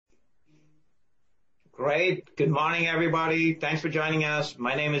Great. Good morning, everybody. Thanks for joining us.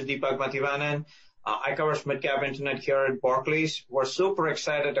 My name is Deepak Mathivanan. I cover mid-cap internet here at Barclays. We're super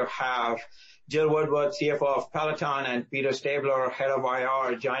excited to have Jill Woodward, CFO of Peloton, and Peter Stabler, head of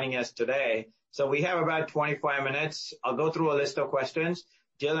IR, joining us today. So we have about 25 minutes. I'll go through a list of questions.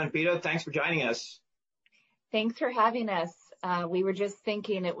 Jill and Peter, thanks for joining us. Thanks for having us. We were just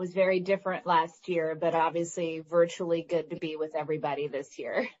thinking it was very different last year, but obviously virtually good to be with everybody this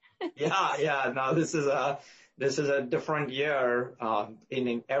year. Yeah. No, this is a different year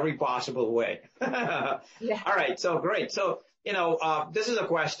in every possible way. Yeah. All right. So great. So, this is a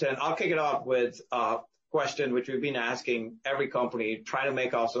question. I'll kick it off with a question which we've been asking every company, trying to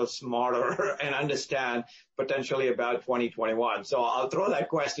make ourselves smarter and understand potentially about 2021. So I'll throw that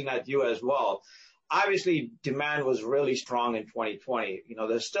question at you as well. Obviously, demand was really strong in 2020.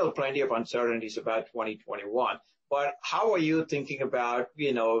 There's still plenty of uncertainties about 2021. But how are you thinking about,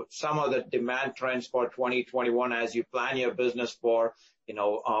 some of the demand trends for 2021 as you plan your business for,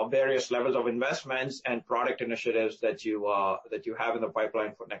 various levels of investments and product initiatives that you have in the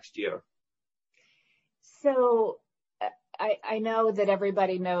pipeline for next year? So I know that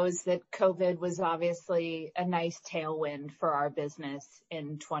everybody knows that COVID was obviously a nice tailwind for our business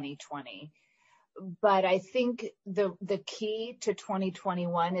in 2020. But I think the key to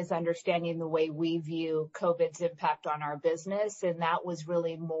 2021 is understanding the way we view COVID's impact on our business. And that was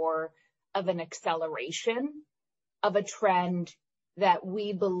really more of an acceleration of a trend that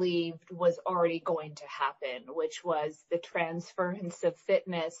we believed was already going to happen, which was the transference of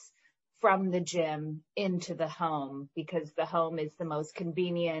fitness from the gym into the home, because the home is the most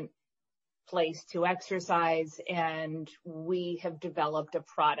convenient place to exercise. And we have developed a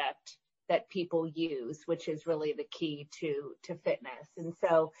product that people use, which is really the key to fitness. And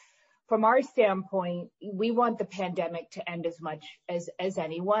so from our standpoint, we want the pandemic to end as much as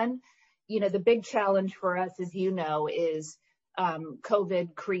anyone. The big challenge for us, as you know, is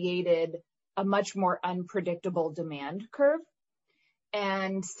COVID created a much more unpredictable demand curve.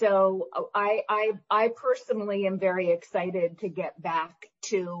 And so I personally am very excited to get back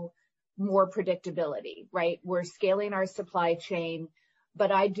to more predictability, right? We're scaling our supply chain. But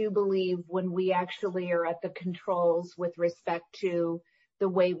I do believe when we actually are at the controls with respect to the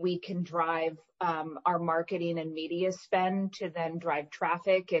way we can drive our marketing and media spend to then drive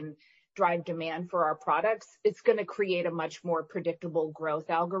traffic and drive demand for our products, it's going to create a much more predictable growth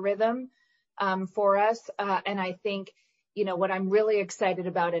algorithm for us. And I think, what I'm really excited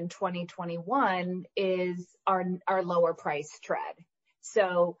about in 2021 is our lower price tread.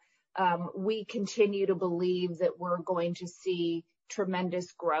 So we continue to believe that we're going to see tremendous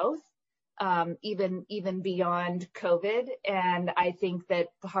growth, even beyond COVID. And I think that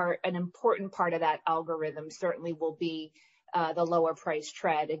an important part of that algorithm certainly will be the lower price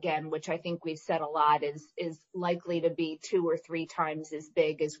tread, again, which I think we've said a lot is likely to be 2 or 3 times as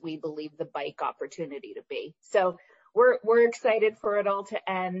big as we believe the bike opportunity to be. So we're excited for it all to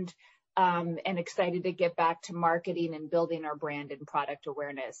end, and excited to get back to marketing and building our brand and product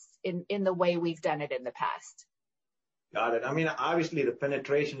awareness in the way we've done it in the past. Got it. I mean, obviously the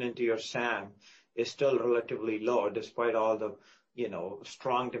penetration into your SAM is still relatively low despite all the,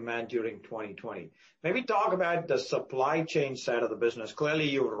 strong demand during 2020. Maybe talk about the supply chain side of the business. Clearly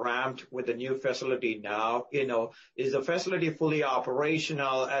you've ramped with the new facility now. Is the facility fully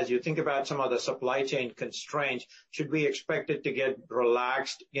operational? As you think about some of the supply chain constraints, should we expect it to get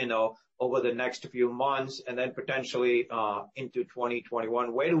relaxed, over the next few months and then potentially into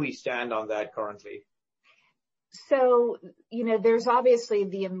 2021? Where do we stand on that currently? So, there's obviously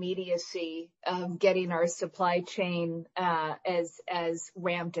the immediacy of getting our supply chain as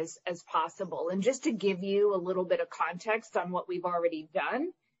ramped as possible. And just to give you a little bit of context on what we've already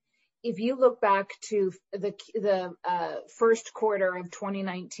done, if you look back to the first quarter of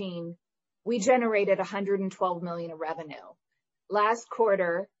 2019, we generated $112 million of revenue. Last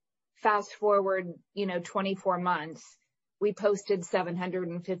quarter, fast forward, 24 months, we posted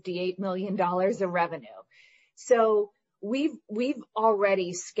 $758 million of revenue. So we've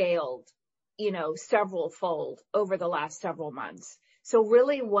already scaled, several fold over the last several months. So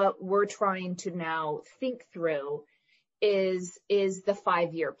really what we're trying to now think through is the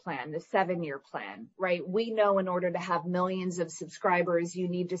 5-year plan, the 7-year plan, right? We know in order to have millions of subscribers, you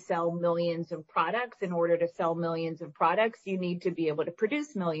need to sell millions of products. In order to sell millions of products, you need to be able to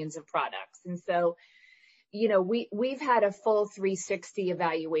produce millions of products. And so we've had a full 360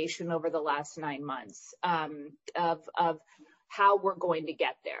 evaluation over the last 9 months of how we're going to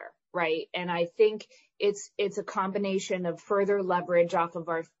get there, right? And I think it's a combination of further leverage off of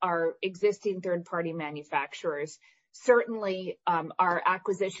our existing third-party manufacturers. Certainly, our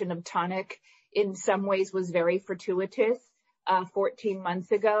acquisition of Tonic in some ways was very fortuitous 14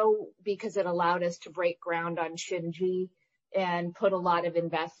 months ago, because it allowed us to break ground on Shinji and put a lot of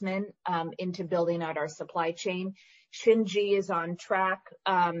investment into building out our supply chain. Shinji is on track.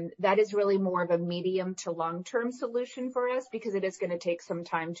 That is really more of a medium to long-term solution for us, because it is going to take some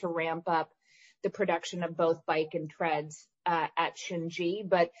time to ramp up the production of both bike and treads at Shinji.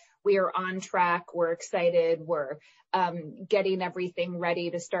 But we are on track. We're excited. We're getting everything ready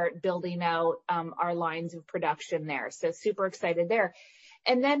to start building out our lines of production there. So super excited there.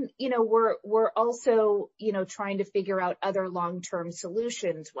 And then, we're also, trying to figure out other long-term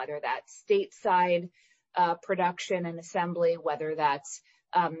solutions, whether that's stateside production and assembly, whether that's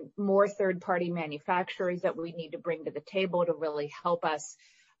more third-party manufacturers that we need to bring to the table to really help us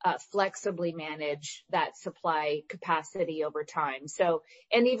flexibly manage that supply capacity over time. So,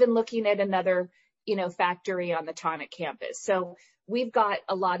 and even looking at another, factory on the Tonic campus. So we've got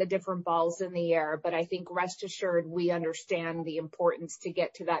a lot of different balls in the air, but I think rest assured, we understand the importance to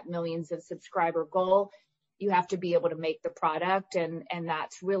get to that millions of subscriber goal. You have to be able to make the product, and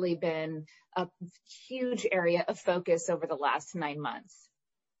that's really been a huge area of focus over the last 9 months.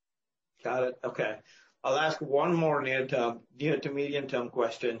 Got it. Okay. I'll ask one more near to medium term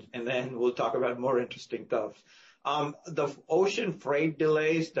question, and then we'll talk about more interesting stuff. The ocean freight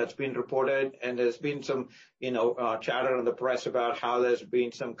delays that's been reported, and there's been some, chatter in the press about how there's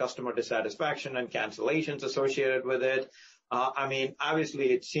been some customer dissatisfaction and cancellations associated with it.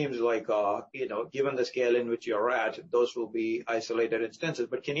 Obviously it seems like, given the scale in which you're at, those will be isolated instances.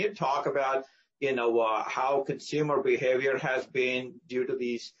 But can you talk about, how consumer behavior has been due to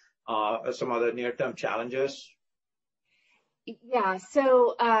these, some other near-term challenges? Yeah.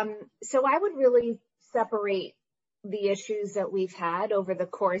 So I would really separate the issues that we've had over the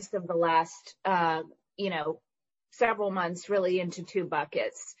course of the last, several months really into two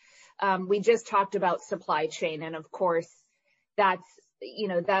buckets. We just talked about supply chain, and of course, that's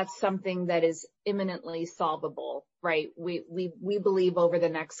something that is imminently solvable, right? We believe over the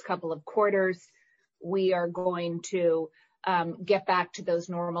next couple of quarters, we are going to get back to those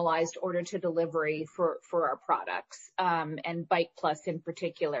normalized order to delivery for our products, and Bike Plus in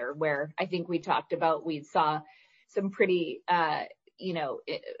particular, where I think we talked about, we saw some pretty,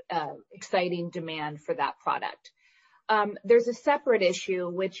 exciting demand for that product. There's a separate issue,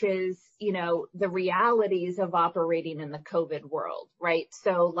 which is, the realities of operating in the COVID world, right?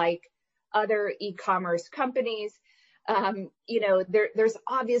 So like other e-commerce companies, there's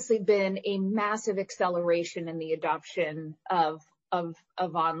obviously been a massive acceleration in the adoption of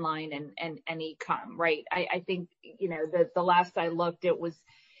online and e-com, right? I think, the last I looked, it was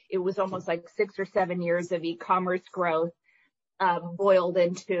almost like 6 or 7 years of e-commerce growth, boiled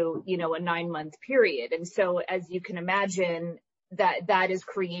into, a 9-month period. And so as you can imagine, that is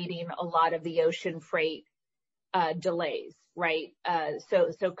creating a lot of the ocean freight, delays, right?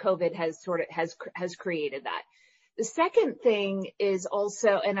 So COVID has created that. The second thing is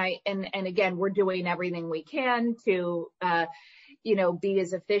also, and again, we're doing everything we can to, be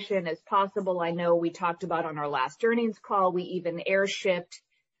as efficient as possible. I know we talked about on our last earnings call, we even airshipped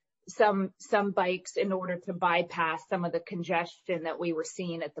some bikes in order to bypass some of the congestion that we were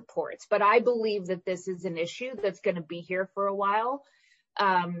seeing at the ports. But I believe that this is an issue that's going to be here for a while,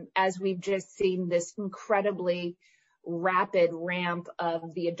 as we've just seen this incredibly rapid ramp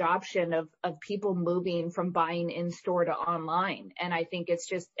of the adoption of people moving from buying in store to online. And I think it's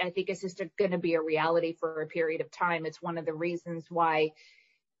just going to be a reality for a period of time. It's one of the reasons why,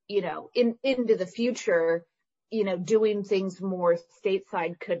 into the future, doing things more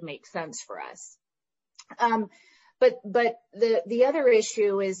stateside could make sense for us. But the other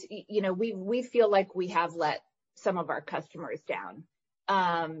issue is, we feel like we have let some of our customers down.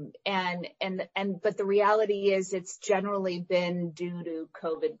 But the reality is it's generally been due to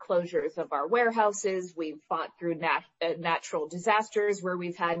COVID closures of our warehouses. We've fought through natural disasters where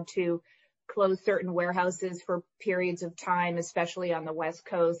we've had to close certain warehouses for periods of time, especially on the West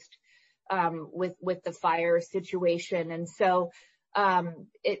Coast, with the fire situation. And so,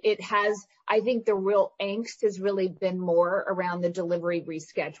 I think the real angst has really been more around the delivery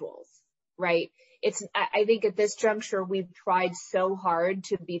reschedules, right? I think at this juncture, we've tried so hard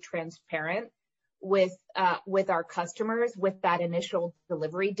to be transparent with our customers with that initial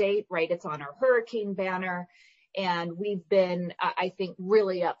delivery date, right? It's on our hurricane banner. And we've been, I think,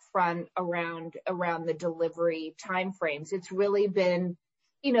 really upfront around the delivery timeframes. It's really been,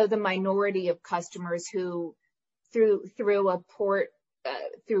 the minority of customers who, through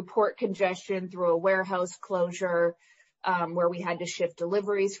port congestion, through a warehouse closure, where we had to shift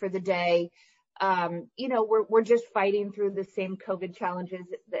deliveries for the day, we're just fighting through the same COVID challenges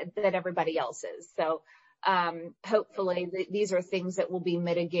that everybody else is. So hopefully these are things that will be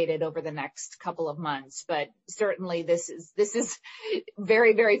mitigated over the next couple of months. But certainly this is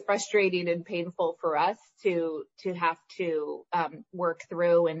very, very frustrating and painful for us to have to work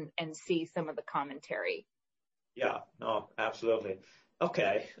through and see some of the commentary. Yeah, no, absolutely.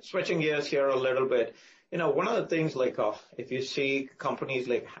 Okay, switching gears here a little bit. One of the things if you see companies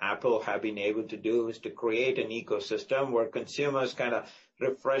like Apple have been able to do is to create an ecosystem where consumers kind of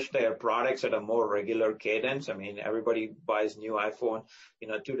refresh their products at a more regular cadence. I mean, everybody buys new iPhone,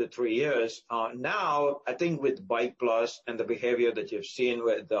 2 to 3 years. Now, I think with Bike Plus and the behavior that you've seen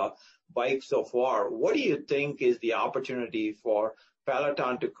with the bike so far, what do you think is the opportunity for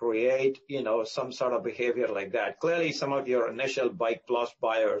Peloton to create, some sort of behavior like that? Clearly, some of your initial Bike Plus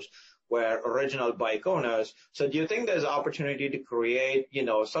buyers were original bike owners. So do you think there's opportunity to create,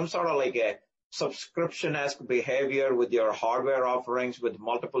 some sort of like a subscription-esque behavior with your hardware offerings with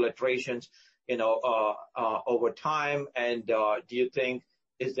multiple iterations, over time? And do you think,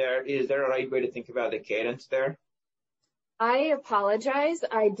 is there a right way to think about the cadence there? I apologize.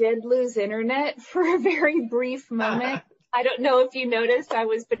 I did lose internet for a very brief moment. I don't know if you noticed, I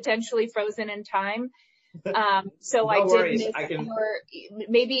was potentially frozen in time. So no worries.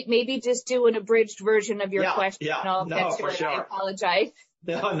 Maybe just do an abridged version of your question. Yeah, and I'll get to it. Sure. I apologize.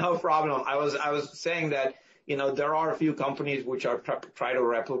 No problem. I was saying that, there are a few companies which are try to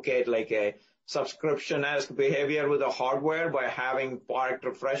replicate like a subscription-esque behavior with the hardware by having product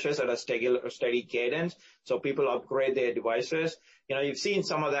refreshes at a steady cadence. So people upgrade their devices. You've seen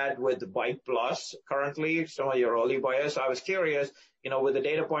some of that with Bike Plus currently, some of your early buyers. So I was curious, with the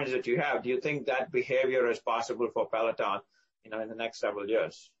data points that you have, do you think that behavior is possible for Peloton, in the next several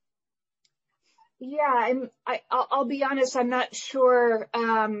years? Yeah, I'll be honest, I'm not sure.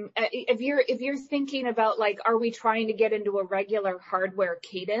 If you're thinking about are we trying to get into a regular hardware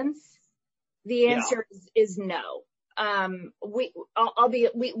cadence? The answer is no. We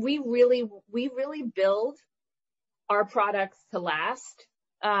really build our products to last.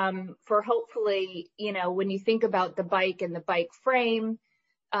 For hopefully, when you think about the bike and the bike frame,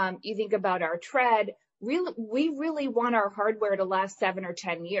 you think about our tread. We really want our hardware to last 7 or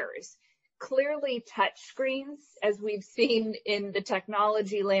 10 years. Clearly, touch screens, as we've seen in the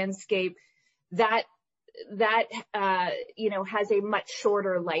technology landscape, that has a much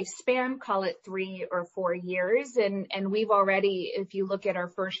shorter lifespan, call it 3 or 4 years. And we've already, if you look at our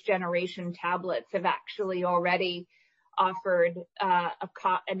first generation tablets, have actually already offered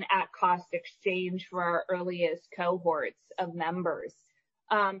an at-cost exchange for our earliest cohorts of members.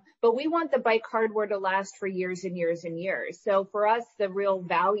 But we want the bike hardware to last for years and years and years. So for us, the real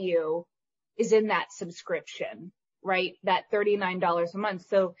value is in that subscription, right? That $39 a month.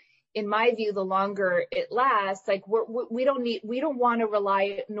 So in my view, the longer it lasts, we don't want to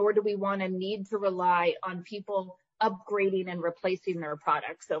rely, nor do we want to need to rely on people upgrading and replacing their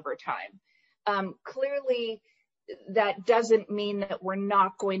products over time. Clearly, that doesn't mean that we're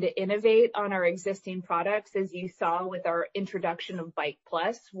not going to innovate on our existing products, as you saw with our introduction of Bike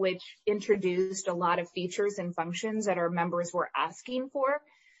Plus, which introduced a lot of features and functions that our members were asking for.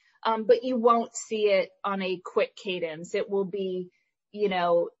 But you won't see it on a quick cadence. It will be, in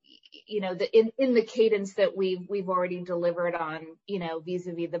the cadence that we've already delivered on,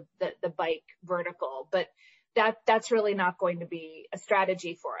 vis-a-vis the bike vertical. But that's really not going to be a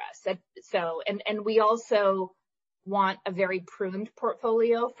strategy for us. So, and we also want a very pruned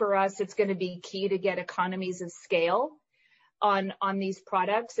portfolio. For us, it's going to be key to get economies of scale on these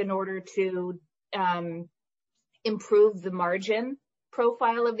products in order to improve the margin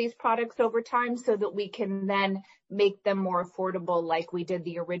profile of these products over time, so that we can then make them more affordable, like we did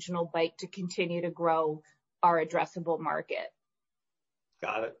the original bike, to continue to grow our addressable market.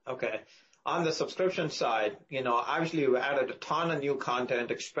 Got it. Okay. On the subscription side, obviously you've added a ton of new content,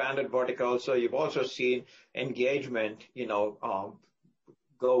 expanded verticals. So you've also seen engagement,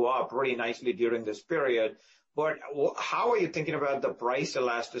 go up really nicely during this period. But how are you thinking about the price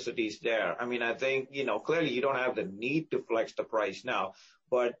elasticities there? I mean, I think, clearly you don't have the need to flex the price now,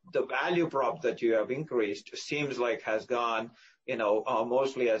 but the value prop that you have increased seems like has gone,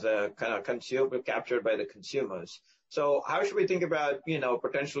 mostly as a kind of consumer captured by the consumers. So how should we think about,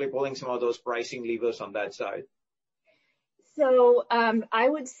 potentially pulling some of those pricing levers on that side? So I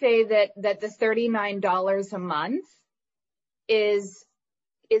would say that the $39 a month is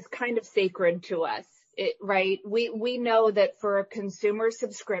kind of sacred to us. Right. We know that for a consumer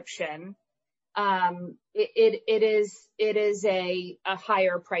subscription, it is a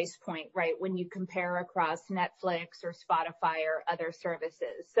higher price point, right? When you compare across Netflix or Spotify or other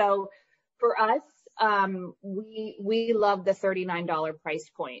services. So For us, we love the $39 price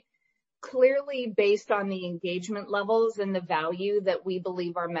point. Clearly, based on the engagement levels and the value that we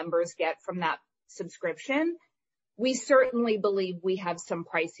believe our members get from that subscription, we certainly believe we have some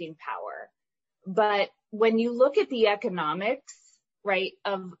pricing power. But when you look at the economics, right,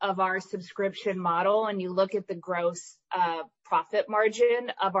 of our subscription model, and you look at the gross profit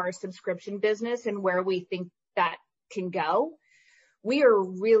margin of our subscription business and where we think that can go, we are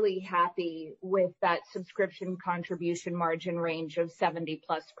really happy with that subscription contribution margin range of 70+%,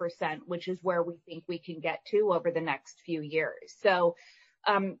 which is where we think we can get to over the next few years. So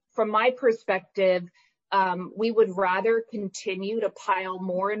from my perspective, we would rather continue to pile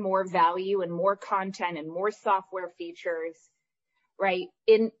more and more value and more content and more software features, right,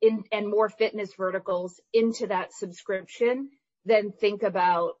 and more fitness verticals into that subscription than think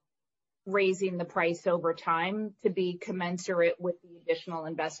about raising the price over time to be commensurate with the additional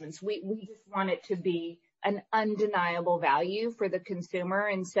investments. We just want it to be an undeniable value for the consumer.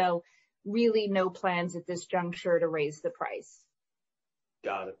 And so really no plans at this juncture to raise the price.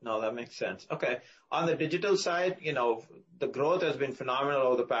 Got it. No, that makes sense. Okay. On the digital side, the growth has been phenomenal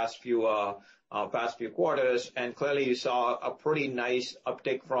over the past few quarters, and clearly you saw a pretty nice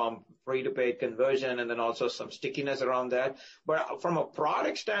uptick from free to paid conversion, and then also some stickiness around that. But from a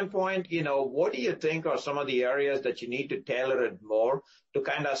product standpoint, what do you think are some of the areas that you need to tailor it more to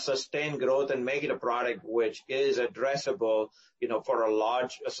kind of sustain growth and make it a product which is addressable, for a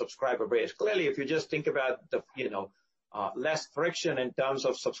large subscriber base? Clearly, if you just think about the, less friction in terms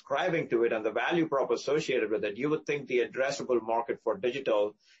of subscribing to it and the value prop associated with it, you would think the addressable market for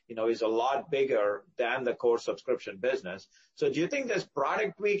digital, is a lot bigger than the core subscription business. So do you think there's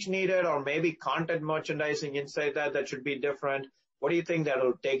product tweaks needed, or maybe content merchandising inside that should be different? What do you think that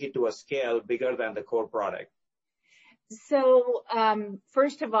will take it to a scale bigger than the core product? So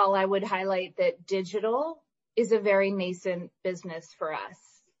first of all, I would highlight that digital is a very nascent business for us,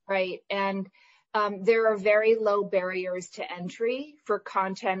 right? And there are very low barriers to entry for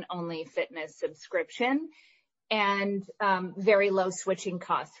content-only fitness subscription, and very low switching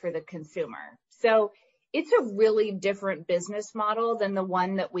costs for the consumer. So it's a really different business model than the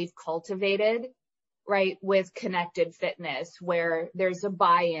one that we've cultivated, right, with connected fitness, where there's a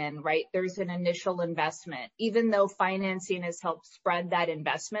buy-in, right? There's an initial investment. Even though financing has helped spread that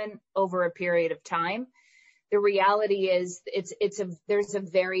investment over a period of time, the reality is there's a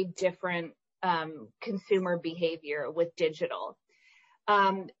very different consumer behavior with digital.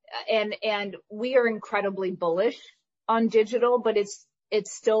 And we are incredibly bullish on digital, but it's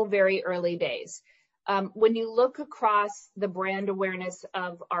still very early days. When you look across the brand awareness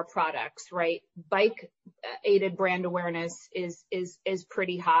of our products, right, bike aided brand awareness is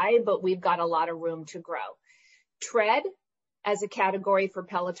pretty high, but we've got a lot of room to grow. Tread as a category for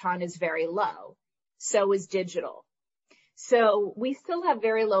Peloton is very low. So is digital. So we still have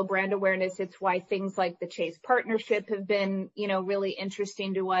very low brand awareness. It's why things like the Chase partnership have been, really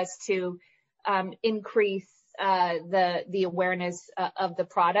interesting to us to increase the awareness of the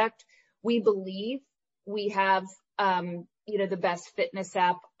product. We believe we have, the best fitness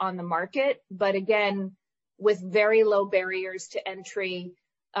app on the market, but again, with very low barriers to entry,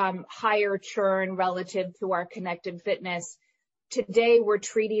 higher churn relative to our connected fitness. Today, we're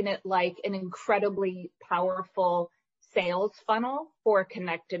treating it like an incredibly powerful sales funnel for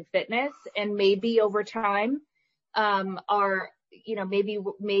connected fitness, and maybe over time,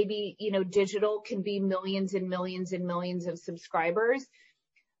 maybe digital can be millions and millions and millions of subscribers.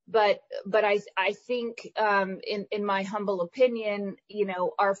 But I think, in my humble opinion,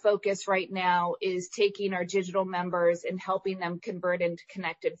 our focus right now is taking our digital members and helping them convert into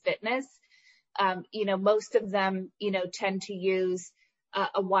connected fitness. Most of them, tend to use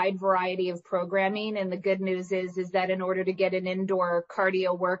a wide variety of programming. And the good news is that in order to get an indoor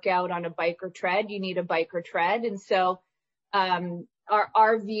cardio workout on a bike or tread, you need a bike or tread. And so,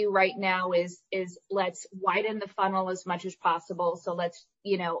 our view right now is let's widen the funnel as much as possible. So let's,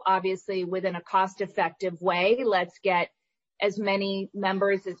 obviously within a cost-effective way, let's get as many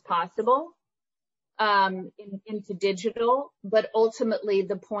members as possible, into digital. But ultimately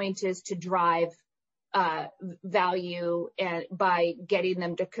the point is to drive value and by getting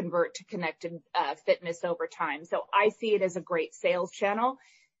them to convert to connected fitness over time. So I see it as a great sales channel,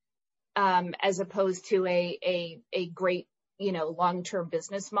 as opposed to a great, long-term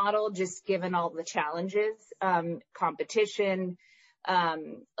business model, just given all the challenges, competition,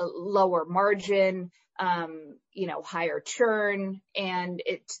 lower margin, higher churn. And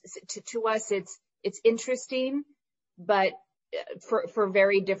to us, it's interesting, but for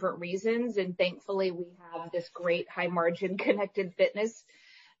very different reasons. And thankfully we have this great high margin connected fitness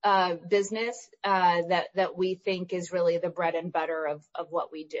business that we think is really the bread and butter of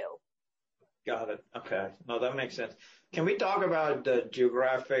what we do. Got it. Okay. No, that makes sense. Can we talk about the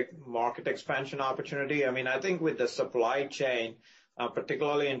geographic market expansion opportunity? I mean, I think with the supply chain,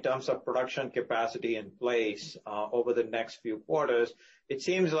 particularly in terms of production capacity in place over the next few quarters, it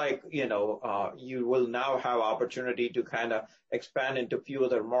seems like, you will now have opportunity to kind of expand into a few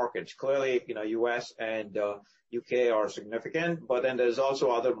other markets. Clearly, US and UK are significant, but then there's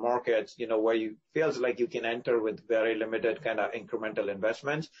also other markets, where you feels like you can enter with very limited kind of incremental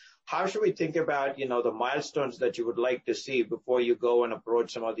investments. How should we think about, the milestones that you would like to see before you go and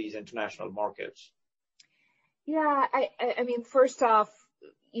approach some of these international markets? Yeah, I mean, first off,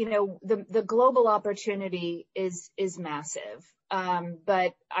 the global opportunity is massive.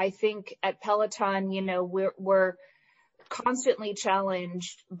 But I think at Peloton, we're constantly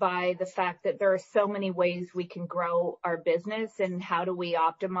challenged by the fact that there are so many ways we can grow our business, and how do we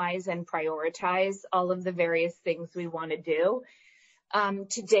optimize and prioritize all of the various things we want to do.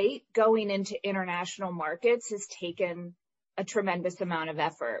 To date, going into international markets has taken a tremendous amount of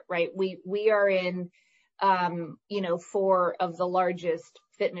effort, right? We are in 4 of the largest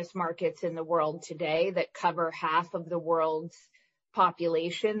fitness markets in the world today that cover half of the world's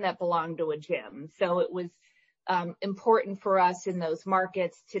population that belong to a gym. So it was important for us in those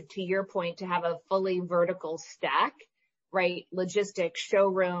markets to your point, to have a fully vertical stack, right? Logistics,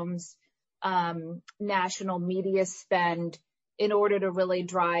 showrooms, national media spend, in order to really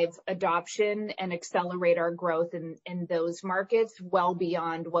drive adoption and accelerate our growth in those markets well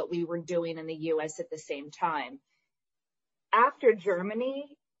beyond what we were doing in the US at the same time. After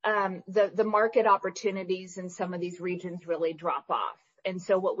Germany, the market opportunities in some of these regions really drop off. And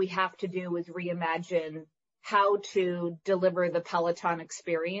so what we have to do is reimagine how to deliver the Peloton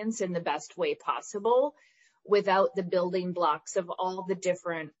experience in the best way possible without the building blocks of all the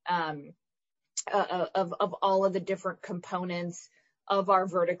different of all of the different components of our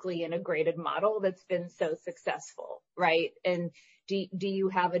vertically integrated model that's been so successful, right? And do you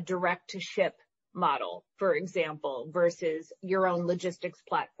have a direct to ship model, for example, versus your own logistics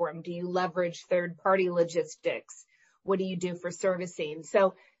platform? Do you leverage third-party logistics? What do you do for servicing?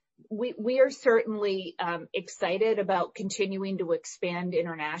 So we are certainly excited about continuing to expand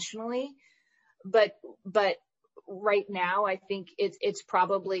internationally, but right now, I think it's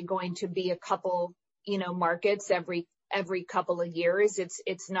probably going to be a couple, markets every couple of years.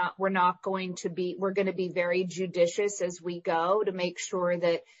 We're going to be very judicious as we go to make sure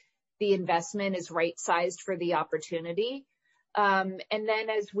that the investment is right sized for the opportunity. And then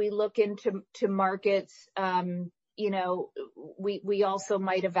as we look into markets, we also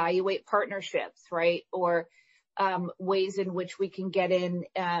might evaluate partnerships, right? Or ways in which we can get in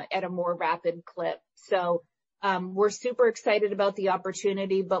at a more rapid clip. So we're super excited about the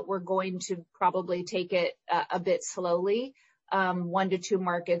opportunity, but we're going to probably take it a bit slowly, 1 to 2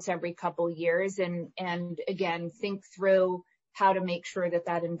 markets every couple years, and again, think through how to make sure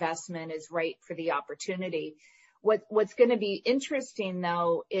that investment is right for the opportunity. What's going to be interesting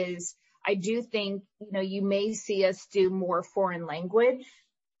though is I do think, you may see us do more foreign language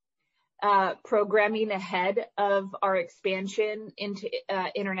programming ahead of our expansion into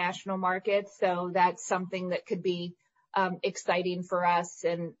international markets. So that's something that could be exciting for us.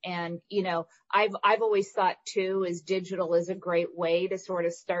 And I've always thought too, is digital is a great way to sort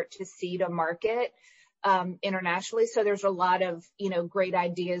of start to seed a market internationally. So there's a lot of, great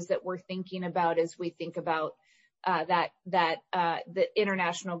ideas that we're thinking about as we think about the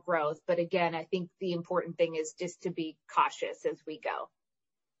international growth. But again, I think the important thing is just to be cautious as we go.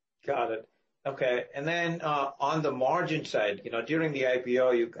 Got it. Okay. And then on the margin side, during the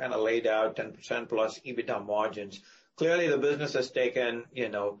IPO, you kind of laid out 10% plus EBITDA margins. Clearly, the business has taken,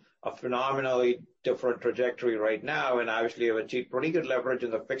 a phenomenally different trajectory right now, and obviously have achieved pretty good leverage in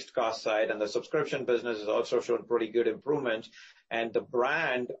the fixed cost side, and the subscription business has also shown pretty good improvements. And the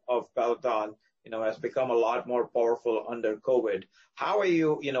brand of Peloton, has become a lot more powerful under COVID. How are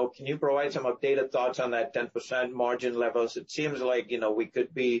you, can you provide some updated thoughts on that 10% margin levels? It seems like, we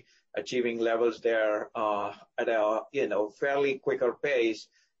could be achieving levels there at a, fairly quicker pace,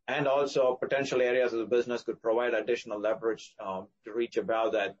 and also potential areas of the business could provide additional leverage to reach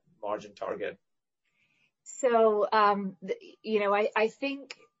about that margin target. So, I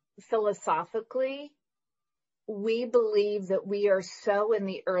think philosophically, we believe that we are so in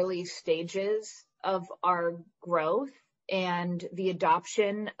the early stages of our growth and the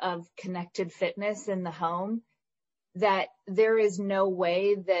adoption of connected fitness in the home that there is no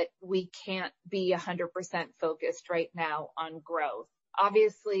way that we can't be 100% focused right now on growth.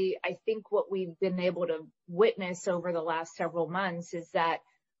 Obviously, I think what we've been able to witness over the last several months is that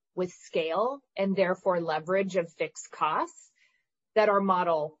with scale and therefore leverage of fixed costs that our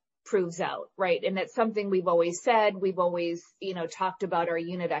model proves out, right? And it's something we've always said. We've always, talked about our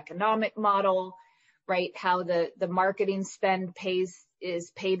unit economic model, right? How the marketing spend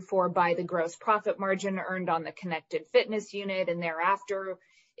is paid for by the gross profit margin earned on the connected fitness unit. And thereafter,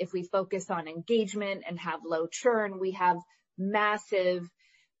 if we focus on engagement and have low churn, we have massive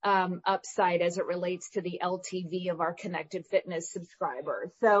upside as it relates to the LTV of our connected fitness subscribers.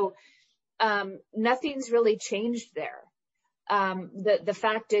 So nothing's really changed there. The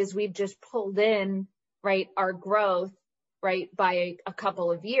fact is we've just pulled in, right, our growth, right, by a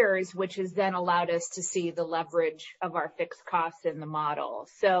couple of years, which has then allowed us to see the leverage of our fixed costs in the model.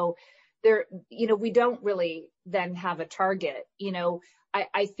 So there, we don't really then have a target.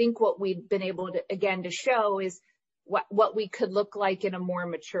 I think what we've been able to, again, to show is what we could look like in a more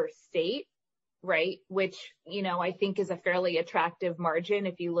mature state, right? Which, I think is a fairly attractive margin.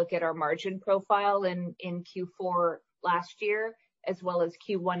 If you look at our margin profile in Q4 last year, as well as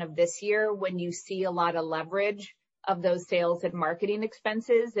Q1 of this year, when you see a lot of leverage of those sales and marketing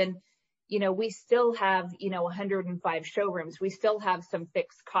expenses. And, we still have, 105 showrooms. We still have some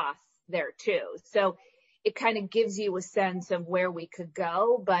fixed costs there too. So it kind of gives you a sense of where we could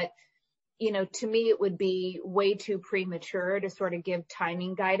go. But, to me, it would be way too premature to sort of give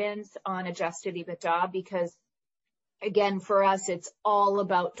timing guidance on adjusted EBITDA because, again, for us, it's all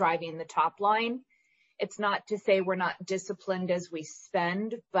about driving the top line. It's not to say we're not disciplined as we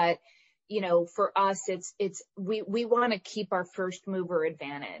spend, but, for us, we want to keep our first mover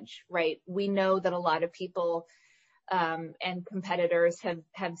advantage, right? We know that a lot of people and competitors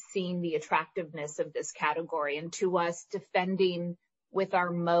have seen the attractiveness of this category. And to us, defending with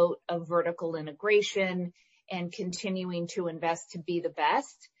our moat of vertical integration and continuing to invest to be the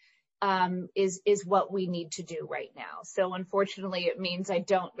best is what we need to do right now. So unfortunately, it means I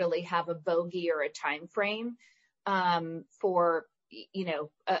don't really have a bogey or a time frame for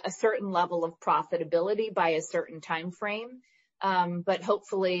a certain level of profitability by a certain time frame. But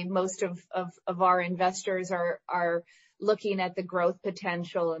hopefully most of our investors are looking at the growth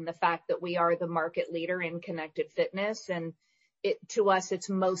potential and the fact that we are the market leader in connected fitness. And to us, it's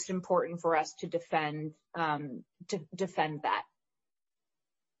most important for us to defend that.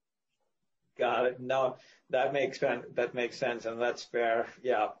 Got it. No, that makes sense, and that's fair.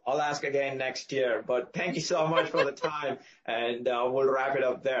 Yeah, I'll ask again next year. But thank you so much for the time, and we'll wrap it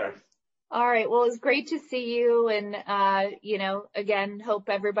up there. All right. Well, it's great to see you, and again, hope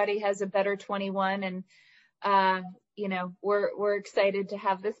everybody has a better 21. And we're excited to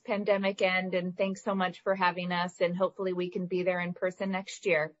have this pandemic end. And thanks so much for having us. And hopefully, we can be there in person next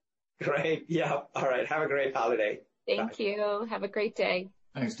year. Great. Yeah. All right. Have a great holiday. Thank you. Have a great day.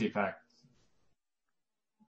 Thanks, Deepak.